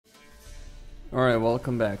Alright,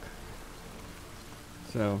 welcome back.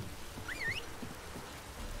 So,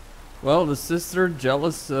 well, the sister,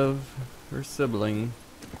 jealous of her sibling,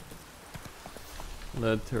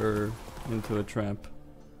 led her into a trap.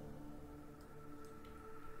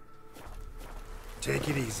 Take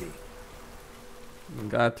it easy. And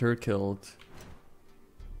got her killed.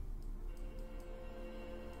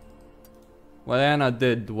 What Anna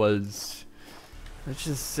did was, let's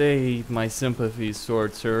just say my sympathies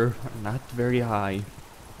towards her are not very high.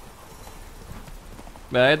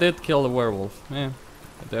 But I did kill the werewolf. Yeah,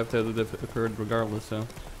 I'd have to have occurred regardless, so.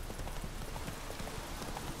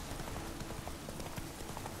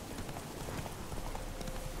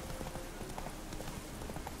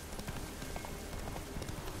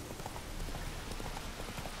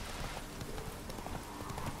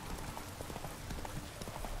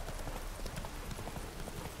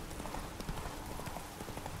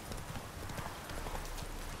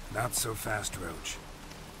 Not so fast, Roach.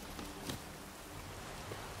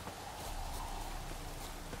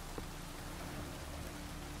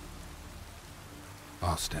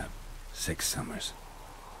 All step. 6 summers.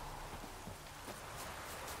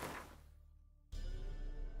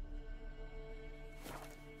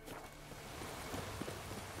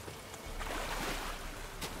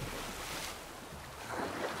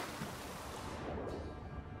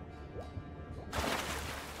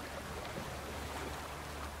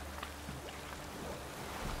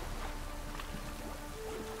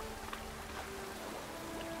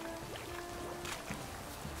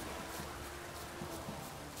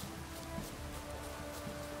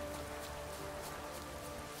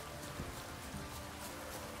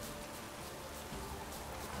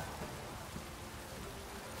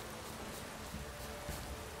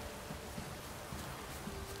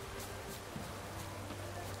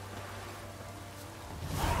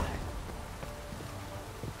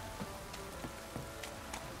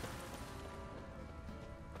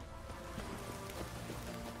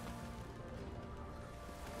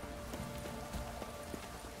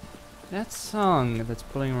 That song that's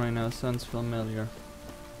playing right now sounds familiar.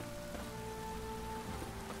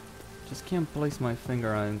 Just can't place my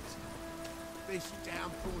finger on it. This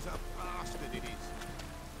downpour's a bastard, it is.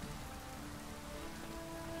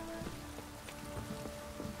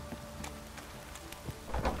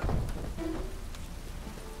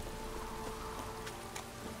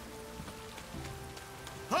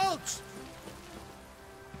 Halt!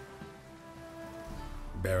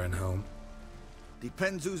 Baron home?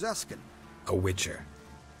 Depends who's asking. A witcher.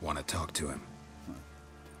 Want to talk to him.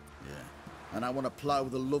 Yeah. And I want to plough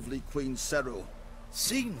the lovely Queen Ciri.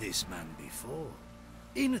 Seen this man before.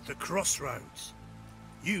 In at the crossroads.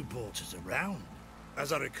 You brought us around.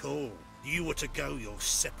 As I recall, you were to go your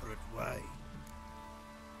separate way.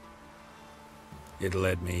 It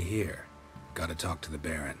led me here. Gotta talk to the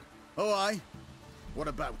Baron. Oh, aye? What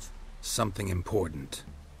about? Something important.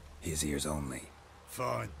 His ears only.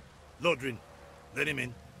 Fine. Lodrin, let him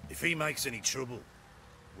in. If he makes any trouble,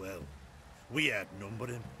 well, we outnumber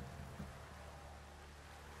him.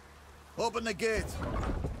 Open the gate.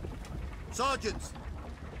 Sergeants!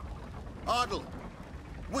 Ardle!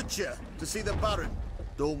 Witcher, to see the Baron.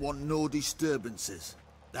 Don't want no disturbances.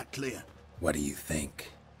 That clear? What do you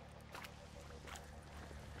think?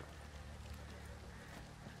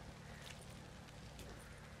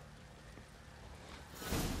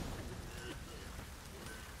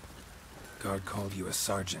 Guard called you a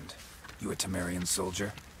sergeant. You a Temerian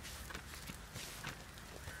soldier?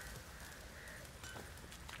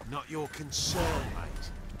 Not your concern,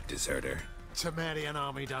 mate. Deserter. Temerian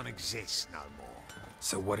army don't exist no more.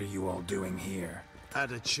 So what are you all doing here?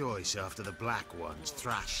 Had a choice after the Black Ones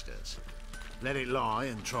thrashed us. Let it lie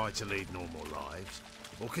and try to lead normal lives.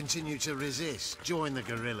 Or continue to resist, join the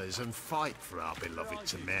guerrillas and fight for our beloved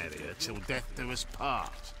Temeria till death do us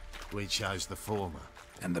part. We chose the former.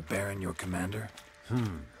 And the Baron your commander?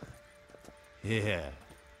 Yeah.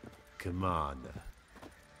 Commander.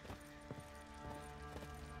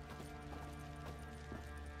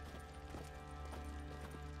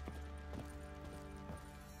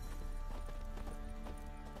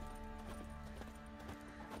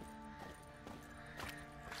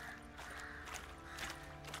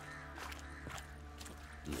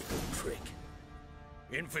 Little prick.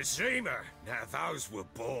 Emphysema. Now those were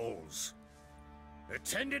balls.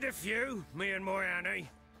 Attended a few, me and my Annie.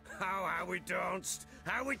 Oh, how we danced,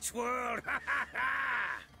 how we twirled, ha ha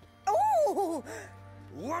ha! Ooh!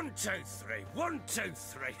 1, 2, 3, 1, 2,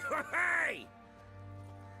 3, hey!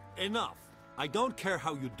 Enough. I don't care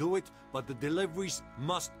how you do it, but the deliveries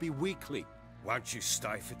must be weekly. Won't you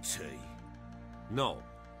stay for tea? No.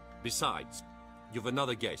 Besides, you've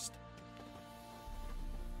another guest.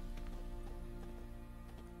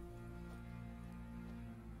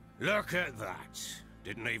 Look at that.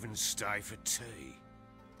 Didn't even stay for tea.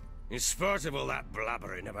 In spite of all that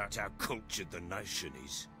blabbering about how cultured the nation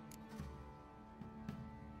is.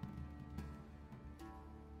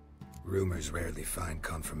 Rumors rarely find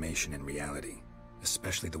confirmation in reality,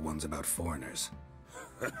 especially the ones about foreigners.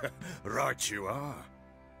 Right you are.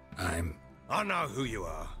 I know who you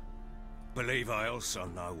are. Believe I also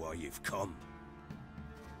know why you've come.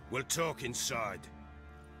 We'll talk inside.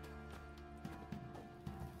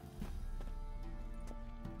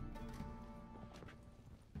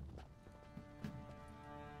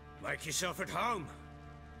 Make yourself at home.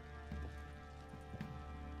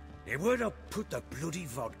 Now where'd I put the bloody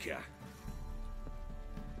vodka?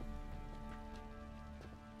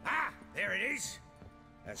 Ah, there it is.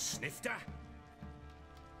 A snifter.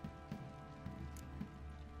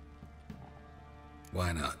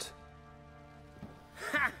 Why not?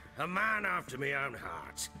 Ha! A man after my own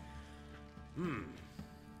heart.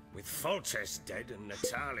 With Foltest dead and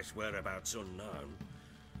Natalis whereabouts unknown.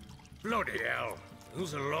 Bloody hell.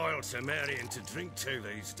 Who's a loyal Temerian to drink to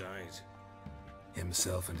these days?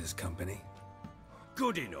 Himself and his company?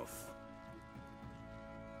 Good enough.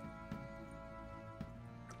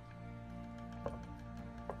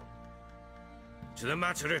 To the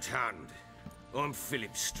matter at hand. I'm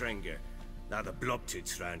Philip Strenger. Now the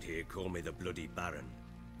Blobtits round here call me the Bloody Baron.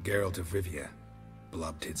 Geralt of Rivia.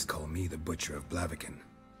 Blobtits call me the Butcher of Blaviken.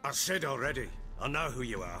 I said already, I know who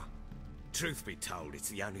you are. Truth be told, it's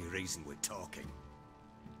the only reason we're talking.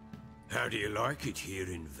 How do you like it here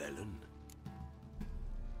in Velen?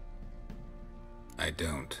 I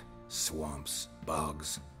don't. Swamps,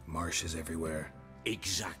 bogs, marshes everywhere.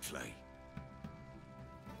 Exactly.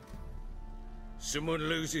 Someone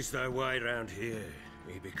loses their way around here,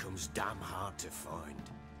 he becomes damn hard to find.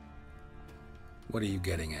 What are you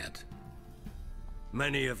getting at?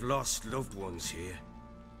 Many have lost loved ones here.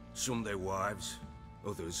 Some their wives,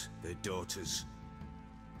 others their daughters.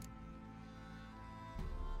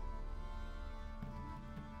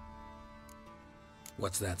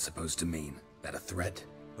 What's that supposed to mean? That a threat?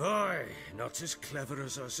 Aye, not as clever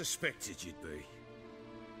as I suspected you'd be.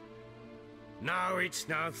 No, it's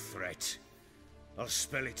no threat. I'll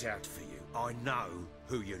spell it out for you. I know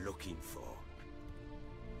who you're looking for.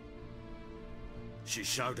 She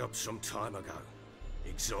showed up some time ago.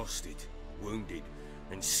 Exhausted, wounded,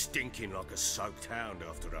 and stinking like a soaked hound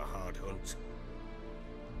after a hard hunt.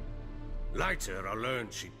 Later, I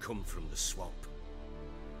learned she'd come from the swamp.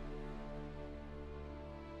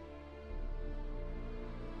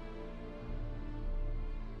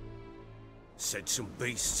 Said some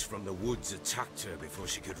beasts from the woods attacked her before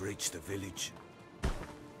she could reach the village.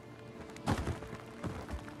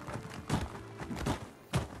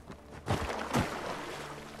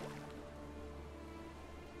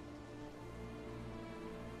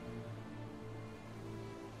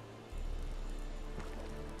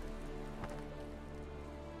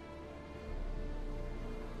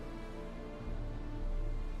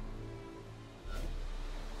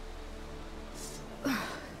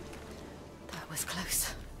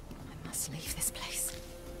 Close. I must leave this place.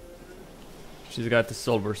 She's got the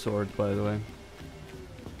silver sword, by the way.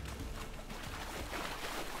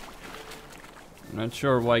 I'm not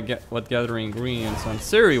sure what gathering ingredients on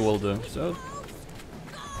Ciri will do, so...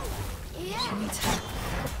 She needs help.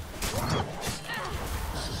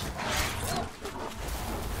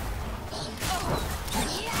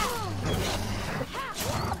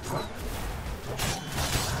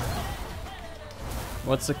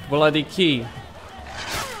 What's a bloody key?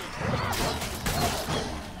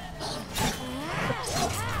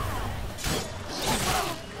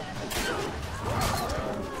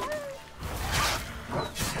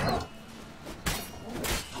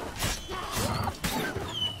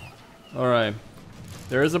 Alright.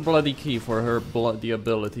 There is a bloody key for her bloody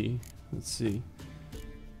ability. Let's see.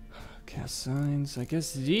 Cast signs. I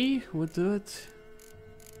guess Z would do it.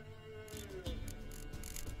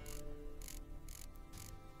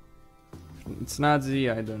 It's not Z,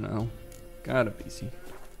 I don't know. Gotta be Z.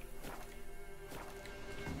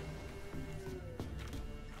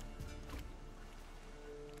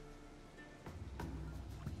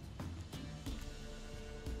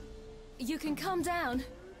 You can calm down.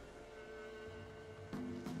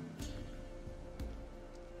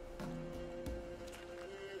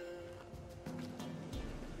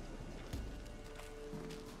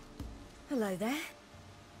 Hello there.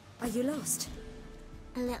 Are you lost?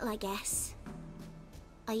 A little, I guess.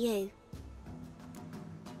 Are you?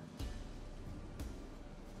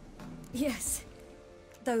 Yes.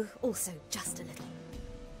 Though also just a little.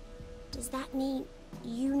 Does that mean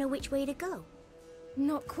you know which way to go?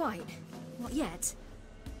 Not quite. Not yet.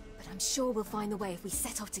 but I'm sure we'll find the way if we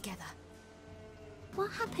set off together.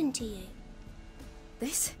 What happened to you?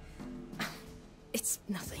 This? It's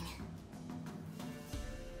nothing.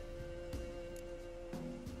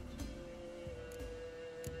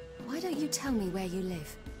 Why don't you tell me where you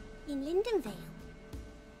live? In Lindenvale.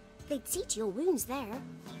 They'd see to your wounds there.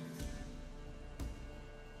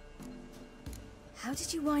 How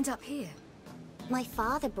did you wind up here? My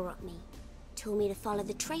father brought me. Told me to follow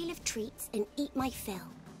the trail of treats and eat my fill.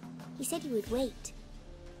 He said he would wait.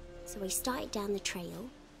 So I started down the trail,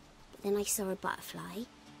 but then I saw a butterfly,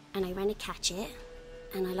 and I ran to catch it,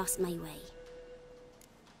 and I lost my way.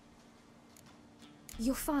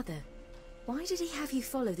 Your father, why did he have you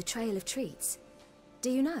follow the trail of treats? Do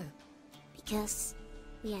you know? Because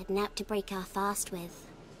we had naught to break our fast with.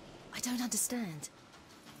 I don't understand.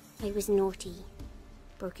 I was naughty.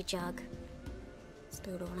 Broke a jug.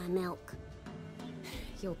 Spilled all our milk.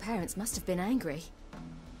 Your parents must have been angry.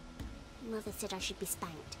 Mother said I should be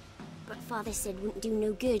spanked, but Father said wouldn't do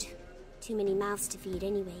no good. Too many mouths to feed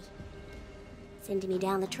anyway. Sending me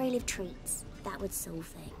down the trail of treats, that would solve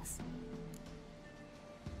things.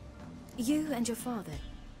 You and your father,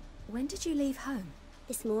 when did you leave home?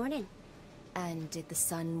 This morning. And did the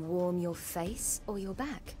sun warm your face or your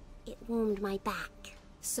back? It warmed my back.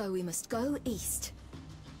 So we must go east.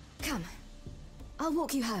 Come, I'll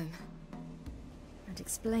walk you home. And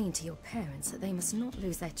explain to your parents that they must not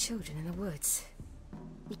lose their children in the woods.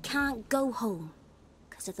 We can't go home,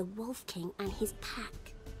 because of the Wolf King and his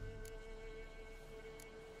pack.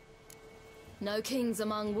 No kings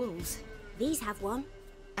among wolves. These have one.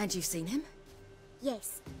 And you've seen him?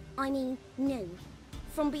 Yes. I mean, no.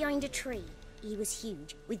 From behind a tree. He was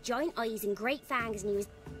huge, with giant eyes and great fangs, and he was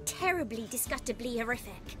terribly, disgustingly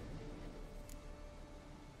horrific.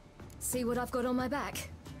 See what I've got on my back?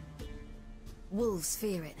 Wolves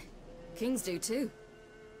fear it. Kings do too.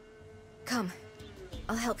 Come,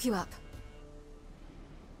 I'll help you up.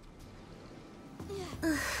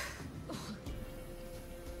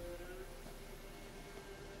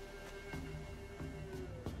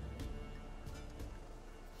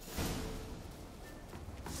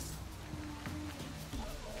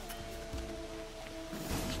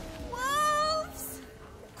 Wolves!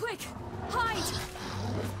 Quick, hide!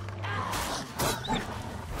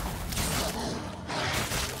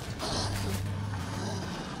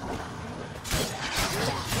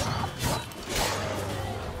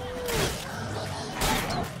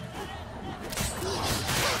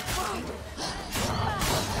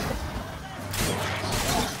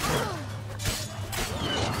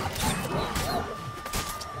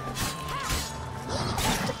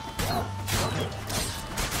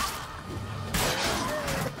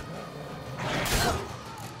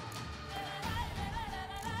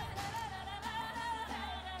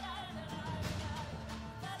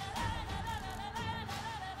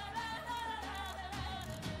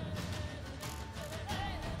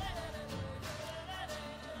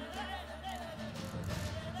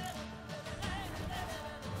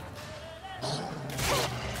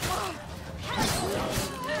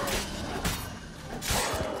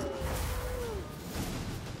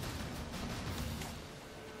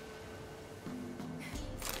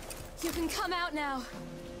 You can come out now.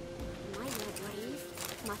 My were brave.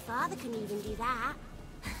 My father couldn't even do that.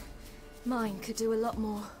 Mine could do a lot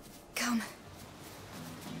more. Come.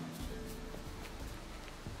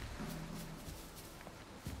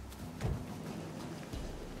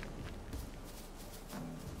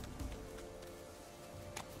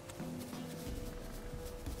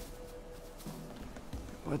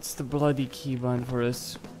 What's the bloody keybind for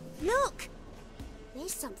us? Look!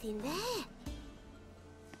 There's something there.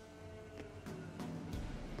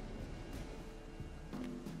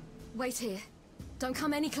 Wait here. Don't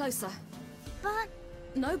come any closer. But...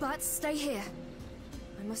 No buts. Stay here.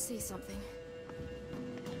 I must see something.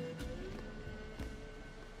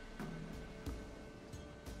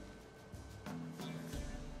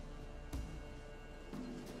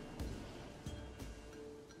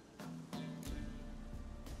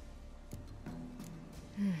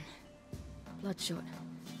 Bloodshot,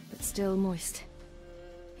 but still moist.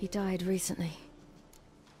 He died recently.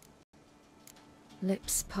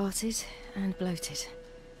 Lips parted and bloated.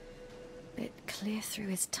 Bit clear through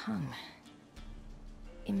his tongue.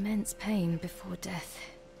 Immense pain before death.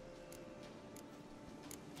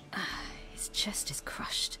 His chest is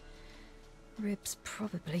crushed. Ribs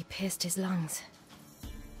probably pierced his lungs.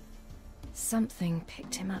 Something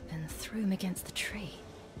picked him up and threw him against the tree.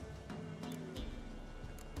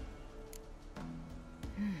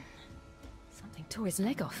 Something tore his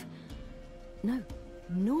leg off. No,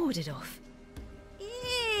 gnawed it off.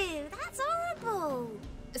 Ew, that's horrible.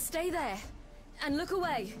 Stay there, and look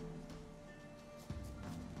away.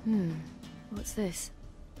 What's this?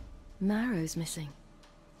 Marrow's missing.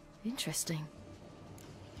 Interesting.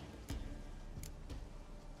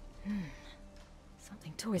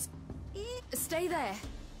 Something tore his... Stay there.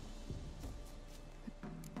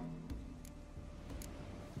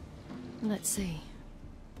 Let's see.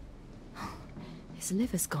 His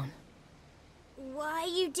liver's gone. Why are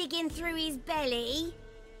you digging through his belly?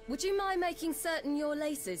 Would you mind making certain your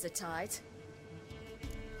laces are tied?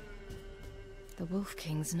 The Wolf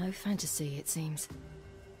King's no fantasy, it seems.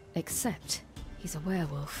 Except he's a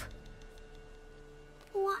werewolf.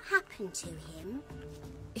 What happened to him?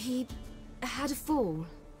 He had a fall.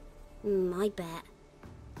 I bet.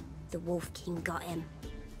 The Wolf King got him.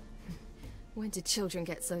 When did children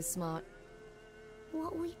get so smart?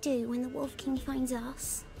 What'll we do when the Wolf King finds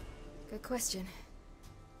us? Good question.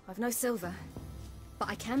 I've no silver, but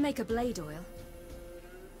I can make a blade oil.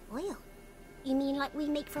 Oil? You mean like we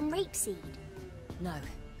make from rapeseed? No,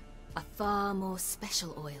 a far more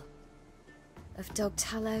special oil. Of dog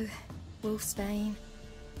tallow, wolf's bane,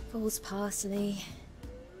 foal's parsley,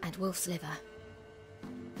 and wolf's liver.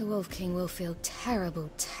 The Wolf King will feel terrible,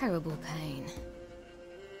 terrible pain.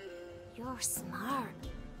 You're smart.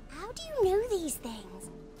 How do you know these things?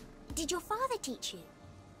 Did your father teach you?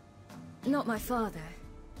 Not my father.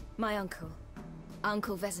 My uncle.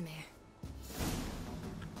 Uncle Vesemir.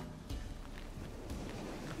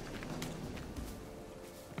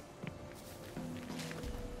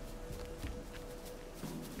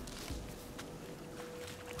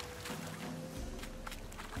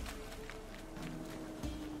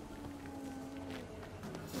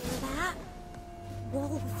 That?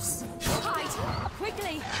 Wolves. Hide!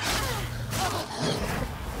 Quickly!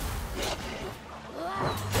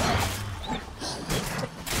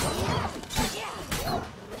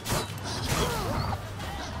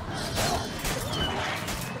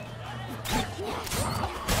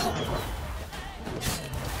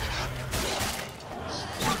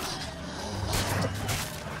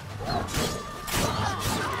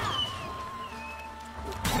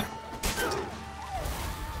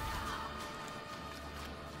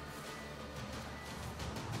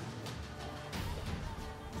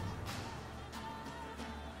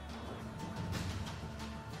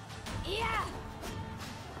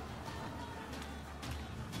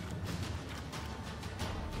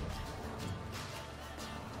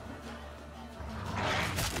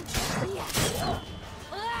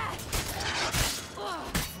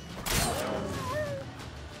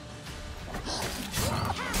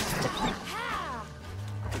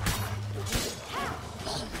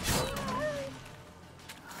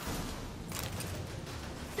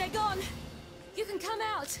 They're gone! You can come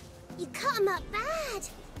out! You cut him up bad!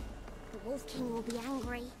 The Wolf King will be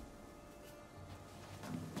angry.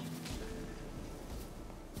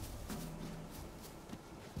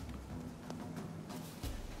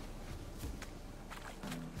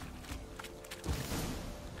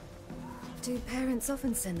 Do parents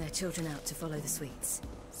often send their children out to follow the sweets?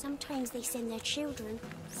 Sometimes they send their children,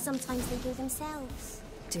 sometimes they go themselves.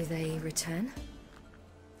 Do they return?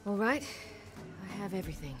 All right, I have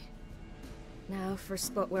everything. Now for a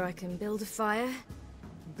spot where I can build a fire,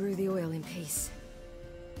 and brew the oil in peace.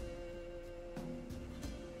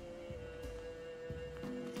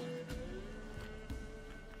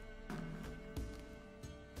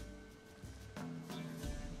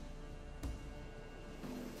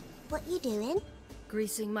 What you doing?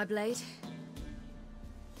 Greasing my blade.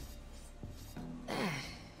 There.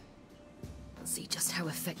 See just how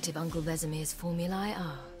effective Uncle Vesemir's formulae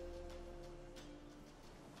are.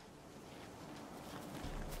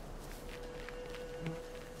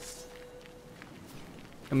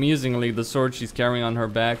 Amusingly, the sword she's carrying on her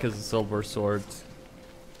back is a silver sword.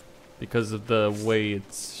 Because of the way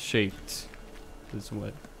it's shaped.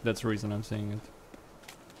 That's the reason I'm saying it.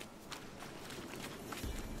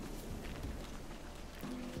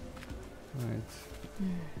 Right.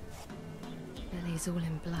 Belly's all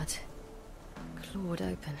in blood. Clawed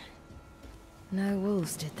open. No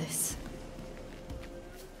wolves did this.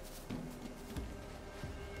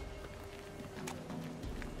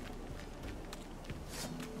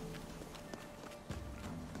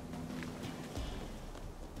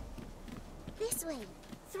 This way,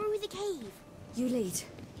 through the cave. You lead.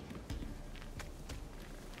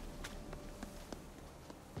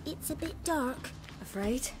 It's a bit dark.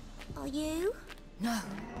 Afraid? Are you? No.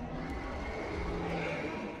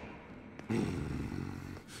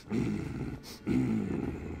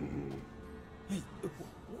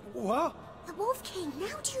 What? The Wolf King,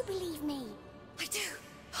 now do you believe me? I do.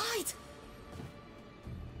 Hide.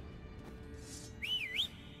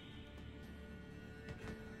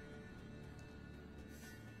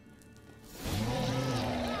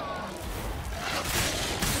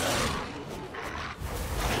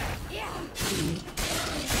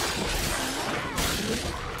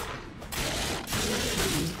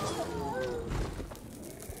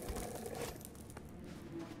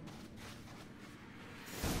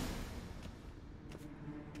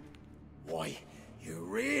 Why, you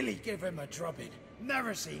really give him a drubbing.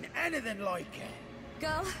 Never seen anything like it.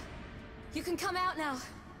 Girl, you can come out now.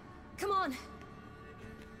 Come on.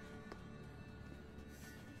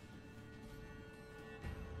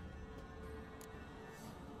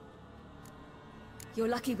 You're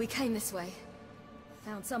lucky we came this way.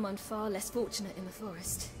 Found someone far less fortunate in the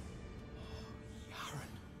forest. Yaren,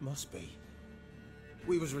 must be.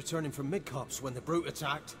 We was returning from Midcops when the brute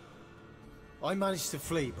attacked. I managed to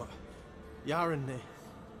flee, but Yaren...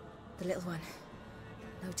 The little one.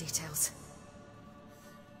 No details.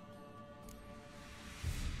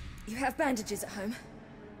 You have bandages at home?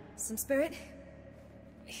 Some spirit?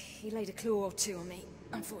 He laid a claw or two on me,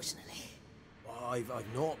 unfortunately. I've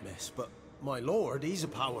not, miss, but my lord, he's a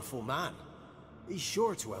powerful man. He's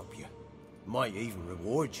sure to help you. Might even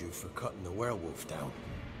reward you for cutting the werewolf down.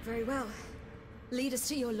 Very well. Lead us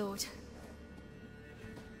to your lord.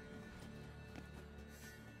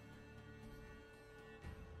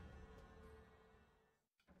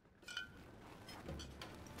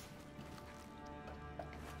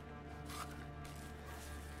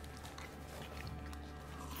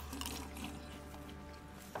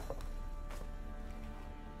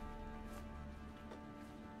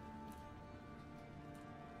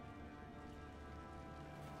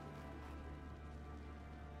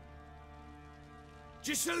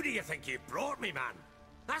 Just who do you think you brought me, man?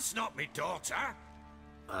 That's not me daughter.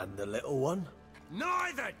 And the little one?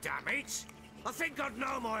 Neither, damn it! I think I'd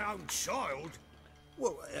know my own child.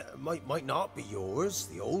 Well, might not be yours,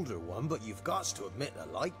 the older one, but you've got to admit a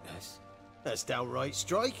likeness. That's downright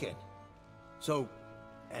striking. So,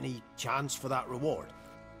 any chance for that reward?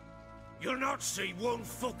 You'll not see one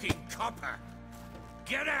fucking copper.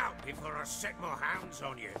 Get out before I set my hounds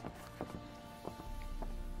on you.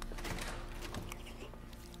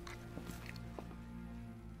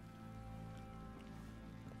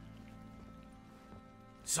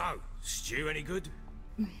 So, stew any good?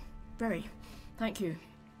 Very. Thank you.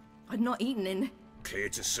 I'd not eaten in... Clear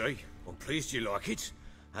to see. I'm pleased you like it.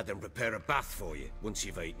 Had them prepare a bath for you once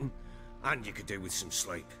you've eaten. And you could do with some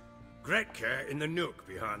sleep. Gretka in the nook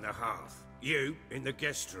behind the hearth. You in the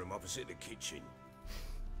guest room opposite the kitchen.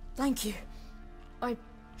 Thank you.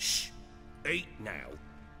 Shh. Eat now.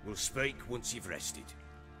 We'll speak once you've rested.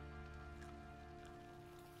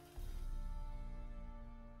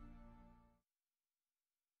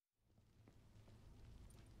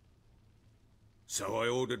 So I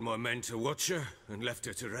ordered my men to watch her and left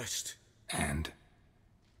her to rest. And?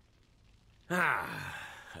 A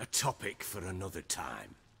topic for another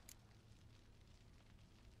time.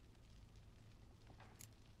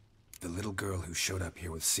 The little girl who showed up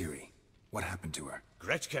here with Ciri. What happened to her?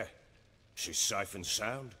 Gretka. She's safe and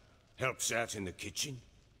sound. Helps out in the kitchen.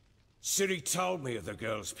 Ciri told me of the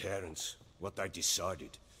girl's parents, what they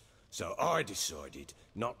decided. So I decided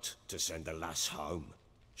not to send the lass home.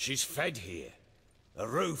 She's fed here. A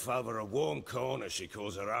roof over a warm corner she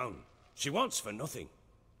calls her own. She wants for nothing.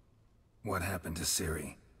 What happened to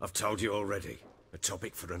Ciri? I've told you already. A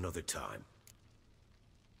topic for another time.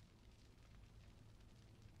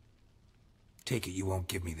 Take it you won't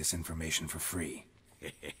give me this information for free.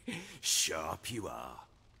 Sharp you are.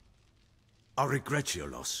 I regret your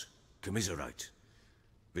loss. Commiserate.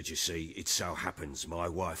 But you see, it so happens my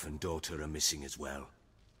wife and daughter are missing as well.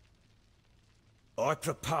 I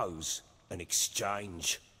propose an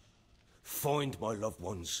exchange. Find my loved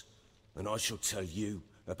ones, and I shall tell you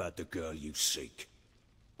about the girl you seek.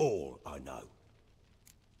 All I know.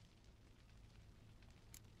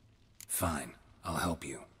 Fine. I'll help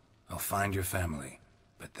you. I'll find your family,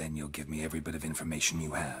 but then you'll give me every bit of information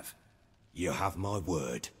you have. You have my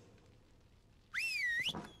word.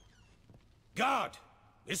 Guard!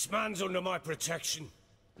 This man's under my protection.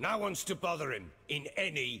 No one's to bother him in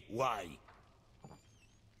any way.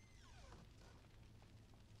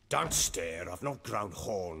 Don't stare, I've not grown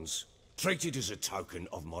horns. Treat it as a token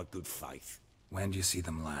of my good faith. When did you see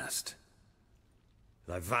them last?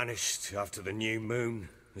 They vanished after the new moon,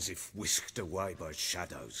 as if whisked away by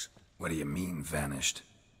shadows. What do you mean, vanished?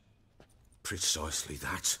 Precisely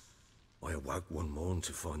that. I awoke one morn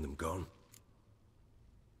to find them gone.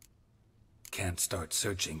 Can't start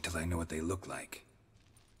searching till I know what they look like.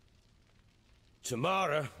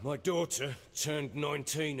 Tamara, my daughter, turned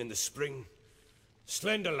 19 in the spring.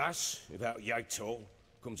 Slender lass, about yay tall,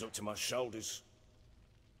 comes up to my shoulders.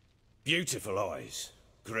 Beautiful eyes,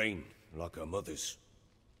 green like her mother's.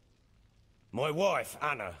 My wife,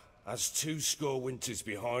 Anna, has 20 winters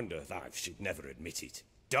behind her, though she'd never admit it.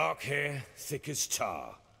 Dark hair, thick as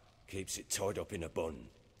tar, keeps it tied up in a bun.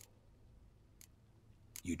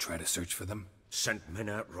 You try to search for them? Sent men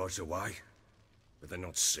out right away. but they're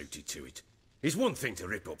not suited to it. It's one thing to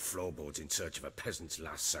rip up floorboards in search of a peasant's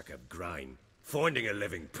last sack of grain. Finding a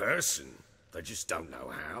living person, they just don't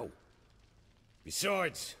know how.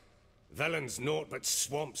 Besides, Velen's naught but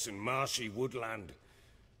swamps and marshy woodland.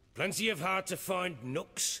 Plenty of hard-to-find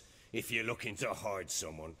nooks. If you're looking to hide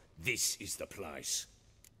someone, this is the place.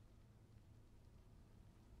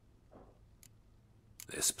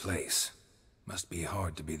 This place. Must be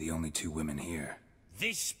hard to be the only two women here.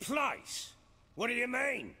 This place? What do you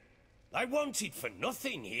mean? I wanted for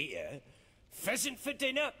nothing here. Pheasant for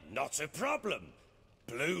dinner? Not a problem.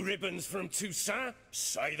 Blue ribbons from Toussaint?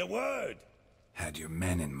 Say the word. Had your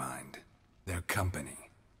men in mind. Their company.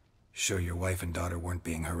 Sure your wife and daughter weren't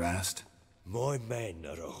being harassed? My men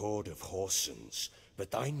are a horde of Horsens,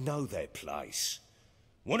 but they know their place.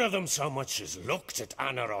 One of them so much as looked at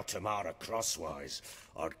Anna or Tamara crosswise,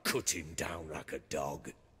 I'd cut him down like a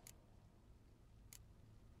dog.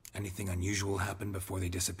 Anything unusual happen before they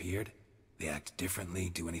disappeared? They act differently,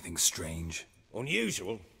 do anything strange?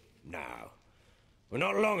 Unusual? No. Well,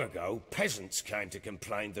 not long ago, peasants came to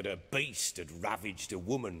complain that a beast had ravaged a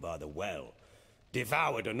woman by the well.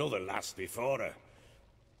 Devoured another lass before her.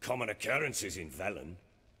 Common occurrences in Velen.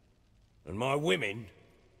 And my women,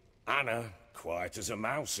 Anna, quiet as a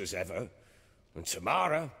mouse as ever, and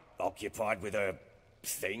Tamara, occupied with her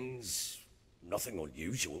things, nothing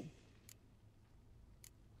unusual.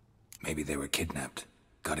 Maybe they were kidnapped.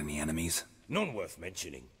 Got any enemies? None worth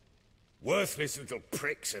mentioning. Worthless little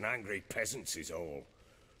pricks and angry peasants is all.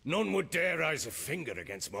 None would dare raise a finger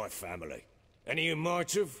against my family. Any who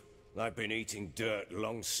might have, they've been eating dirt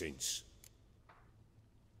long since.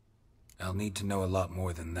 I'll need to know a lot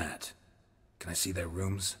more than that. Can I see their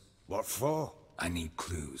rooms? What for? I need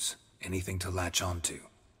clues. Anything to latch onto.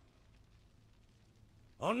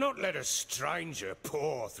 I'll not let a stranger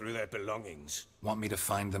pore through their belongings. Want me to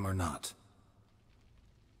find them or not?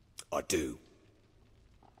 I do.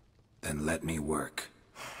 Then let me work.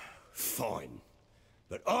 Fine.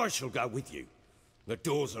 But I shall go with you. The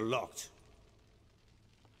doors are locked.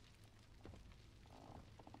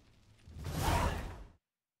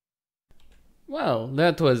 Well,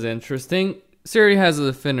 that was interesting. Ciri has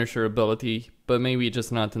a finisher ability, but maybe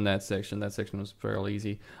just not in that section. That section was fairly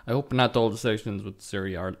easy. I hope not all the sections with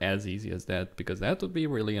Ciri are as easy as that, because that would be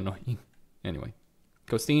really annoying. Anyway,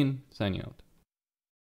 Costin, signing out.